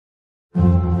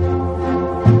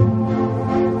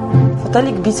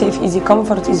Fotelik BeSafe Easy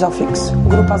Comfort isofix,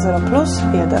 grupa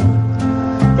 0+, 1.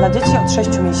 Dla dzieci od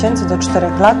 6 miesięcy do 4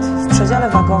 lat w przedziale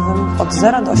wagowym od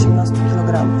 0 do 18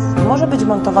 kg. Może być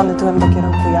montowany tyłem do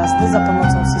kierunku jazdy za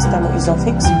pomocą systemu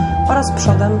isofix oraz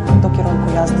przodem do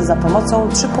kierunku jazdy za pomocą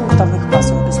 3-punktowych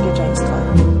pasów bezpieczeństwa.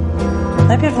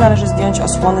 Najpierw należy zdjąć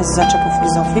osłony z zaczepów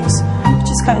isofix,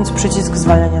 wciskając przycisk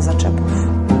zwalniania zaczepów.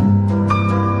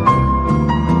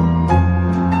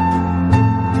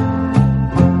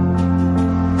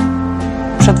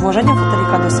 Przed włożeniem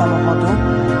fotelika do samochodu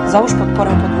załóż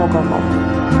podporę podłogową.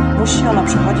 Musi ona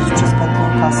przechodzić przez pętlę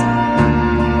pasa.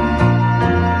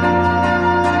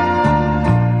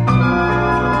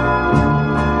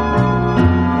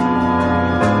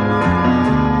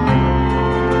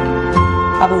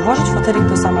 Aby włożyć fotelik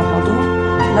do samochodu,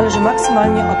 należy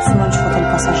maksymalnie odsunąć fotel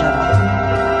pasażera.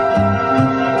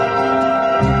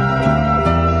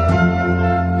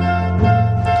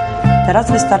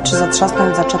 Teraz wystarczy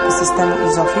zatrzasnąć zaczepy systemu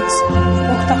isofix w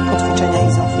punktach kotwiczenia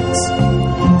isofix.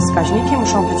 Wskaźniki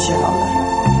muszą być zielone.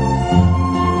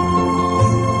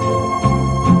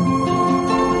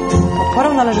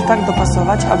 Podporę należy tak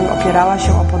dopasować, aby opierała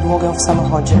się o podłogę w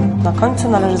samochodzie. Na końcu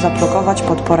należy zablokować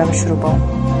podporę śrubą.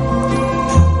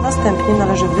 Następnie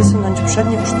należy wysunąć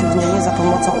przednie usztywnienie za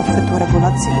pomocą uchwytu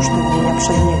regulacji usztywnienia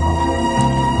przedniego.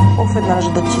 Uchwyt należy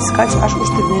dociskać, aż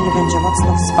usztywnienie będzie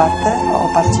mocno wsparte o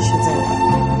oparcie siedzenia.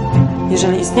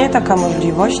 Jeżeli istnieje taka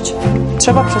możliwość,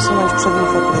 trzeba przesunąć przedni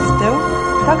fotel w tył,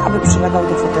 tak aby przylegał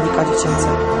do fotelika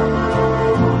dziecięcego.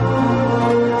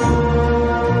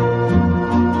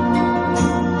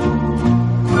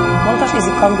 Montaż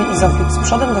Easy Combi isofix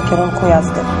przodem do kierunku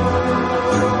jazdy.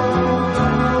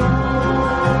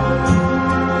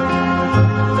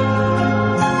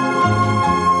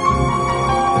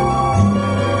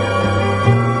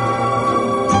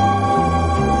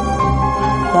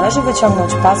 Należy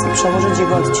wyciągnąć pas i przełożyć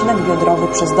jego odcinek biodrowy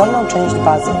przez dolną część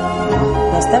bazy.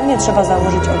 Następnie trzeba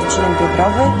założyć odcinek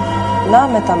biodrowy na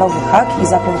metalowy hak i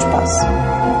zapiąć pas.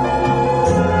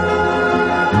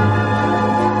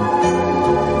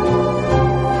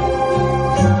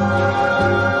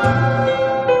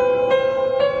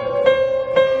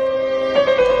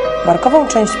 Barkową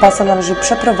część pasa należy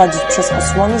przeprowadzić przez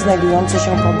osłony znajdujące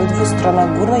się po obydwu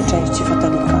stronach górnej części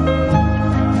fotelika.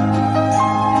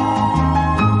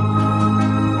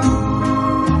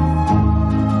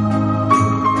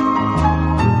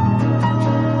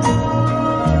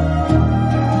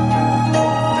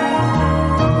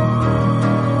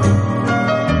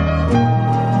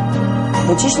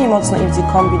 Dociśnij mocno Easy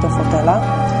Combi do fotela.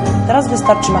 Teraz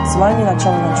wystarczy maksymalnie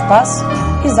naciągnąć pas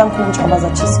i zamknąć oba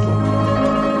zaciski.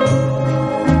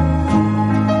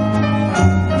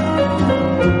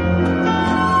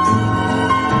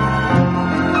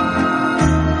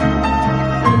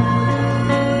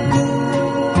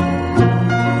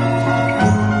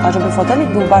 A żeby fotelik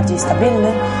był bardziej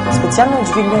stabilny, specjalną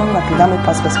dźwignią napinamy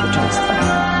pas bezpieczeństwa.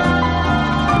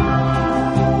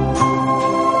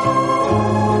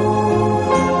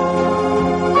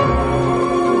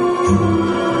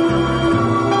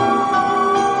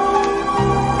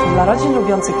 Dla rodzin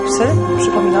lubiących psy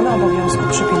przypominamy o obowiązku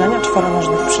przypinania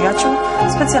czworonożnych przyjaciół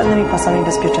specjalnymi pasami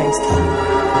bezpieczeństwa.